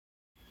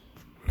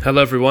Hello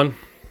everyone,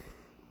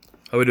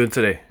 how are we doing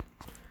today?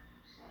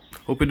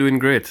 Hope you're doing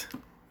great.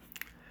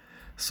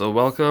 So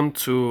welcome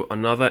to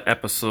another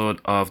episode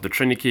of the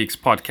Trinity Geeks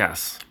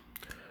podcast.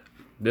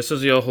 This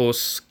is your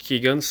host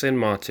Keegan St.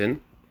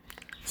 Martin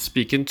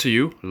speaking to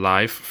you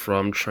live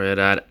from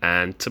Trinidad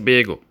and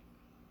Tobago.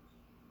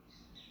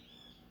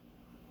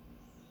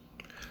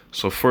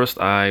 So first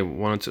I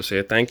wanted to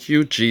say thank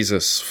you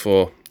Jesus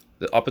for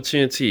the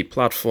opportunity,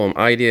 platform,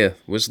 idea,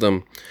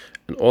 wisdom,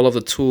 and all of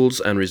the tools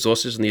and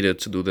resources needed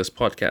to do this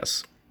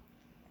podcast.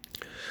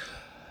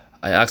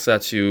 I ask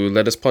that you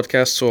let this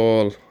podcast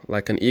soar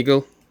like an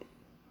eagle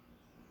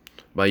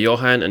by your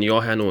hand and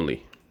your hand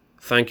only.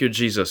 Thank you,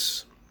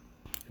 Jesus.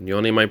 In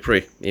your name I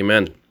pray.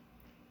 Amen.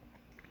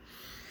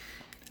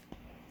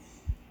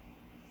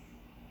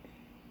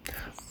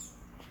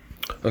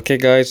 Okay,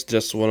 guys,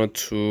 just wanted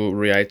to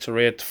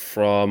reiterate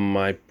from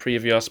my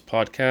previous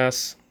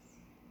podcast.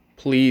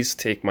 Please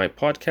take my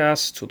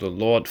podcast to the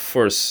Lord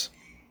first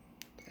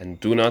and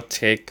do not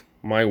take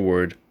my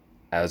word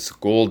as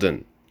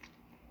golden.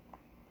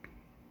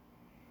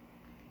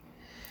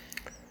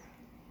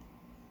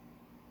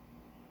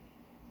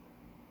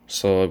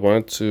 So I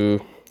wanted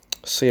to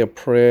say a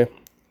prayer.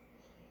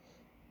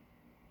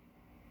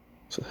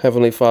 So,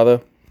 Heavenly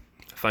Father,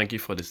 thank you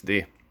for this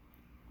day.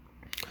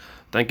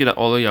 Thank you that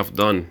all you have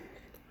done.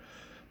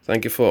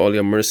 Thank you for all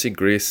your mercy,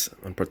 grace,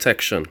 and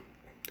protection.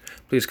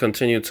 Please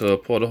continue to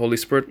pour the Holy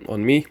Spirit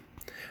on me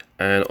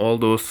and all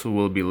those who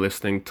will be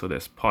listening to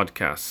this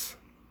podcast.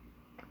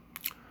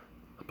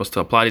 Help us to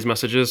apply these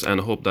messages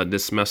and hope that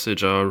this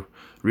message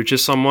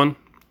reaches someone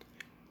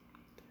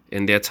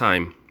in their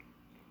time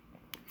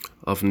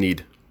of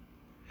need.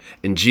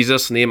 In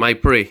Jesus' name I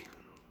pray.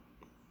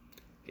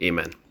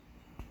 Amen.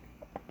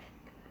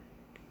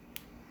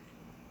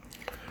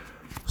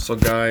 So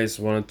guys,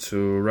 wanted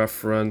to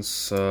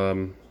reference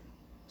 2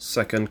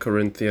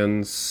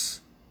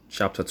 Corinthians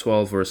chapter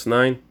 12 verse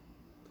 9.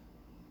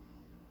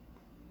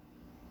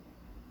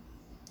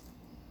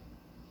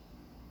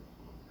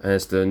 And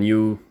it's the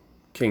New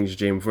King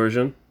James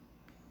Version.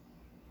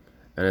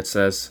 And it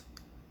says,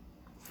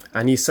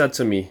 "And he said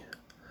to me,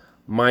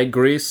 my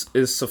grace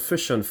is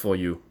sufficient for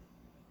you,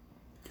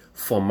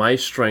 for my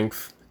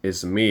strength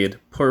is made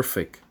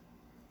perfect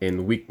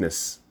in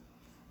weakness."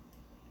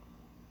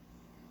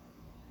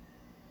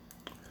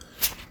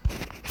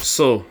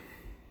 So,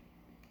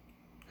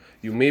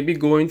 you may be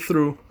going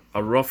through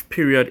a rough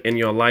period in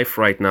your life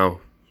right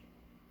now.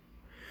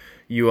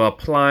 You are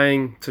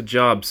applying to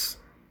jobs,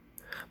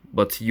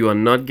 but you are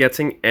not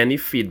getting any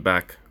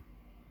feedback.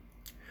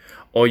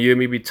 Or you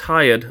may be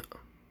tired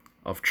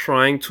of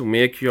trying to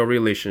make your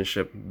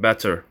relationship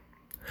better,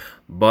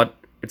 but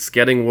it's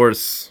getting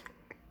worse.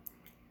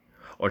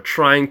 Or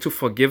trying to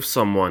forgive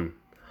someone,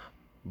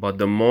 but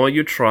the more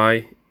you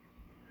try,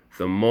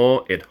 the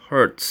more it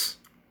hurts.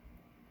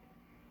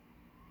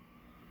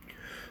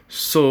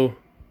 So,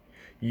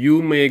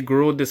 you may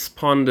grow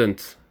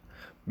despondent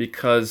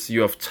because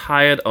you are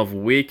tired of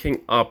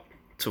waking up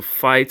to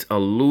fight a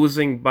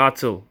losing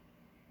battle.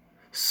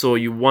 So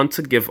you want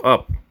to give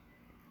up.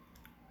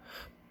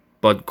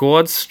 But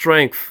God's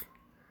strength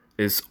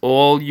is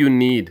all you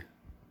need.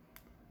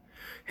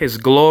 His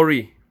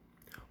glory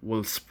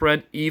will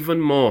spread even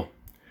more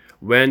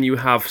when you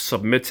have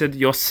submitted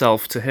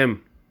yourself to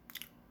Him.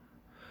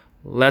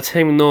 Let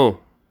Him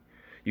know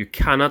you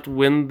cannot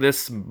win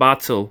this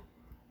battle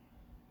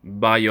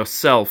by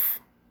yourself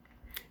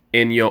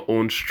in your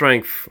own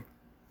strength.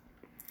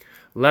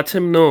 Let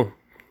Him know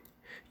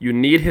you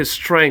need His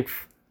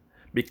strength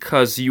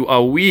because you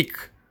are weak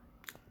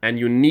and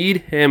you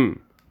need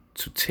Him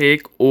to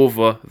take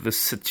over the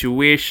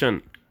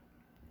situation.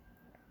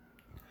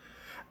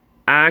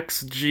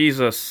 Ask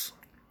Jesus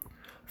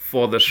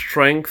for the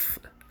strength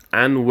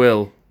and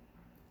will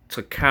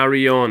to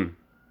carry on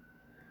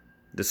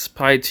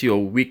despite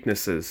your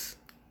weaknesses,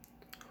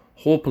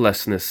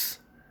 hopelessness,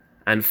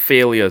 and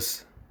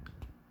failures.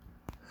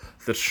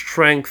 The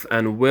strength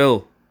and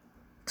will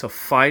to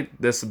fight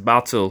this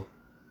battle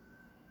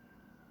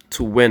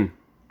to win.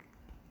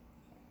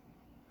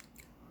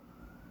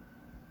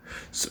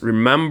 So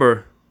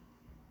remember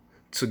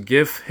to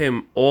give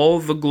Him all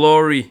the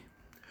glory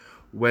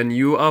when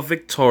you are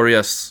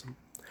victorious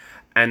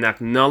and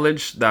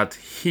acknowledge that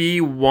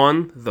He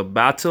won the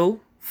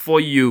battle for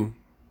you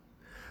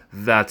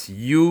that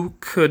you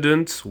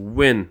couldn't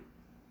win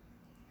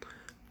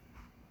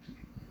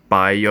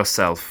by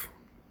yourself.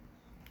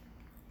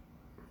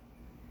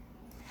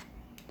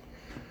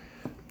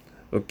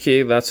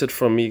 Okay, that's it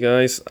from me,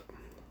 guys.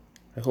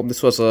 I hope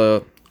this was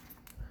a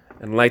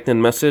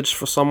enlightening message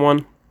for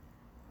someone.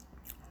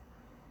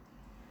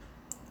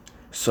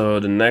 So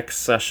the next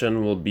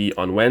session will be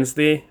on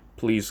Wednesday,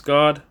 please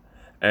God,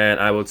 and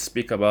I will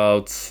speak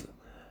about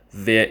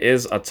there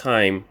is a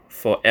time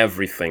for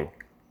everything.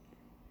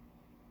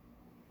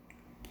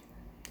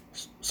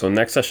 So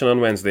next session on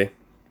Wednesday,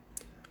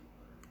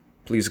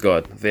 please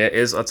God, there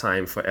is a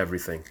time for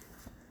everything.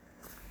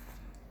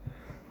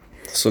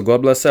 So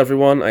God bless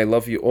everyone. I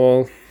love you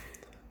all.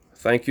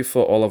 Thank you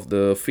for all of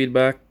the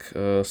feedback,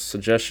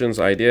 suggestions,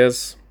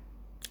 ideas,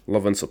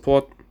 love and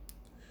support.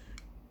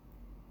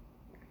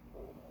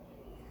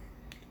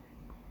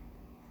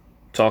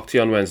 Talk to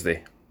you on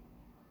Wednesday.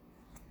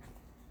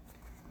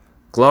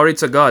 Glory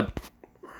to God.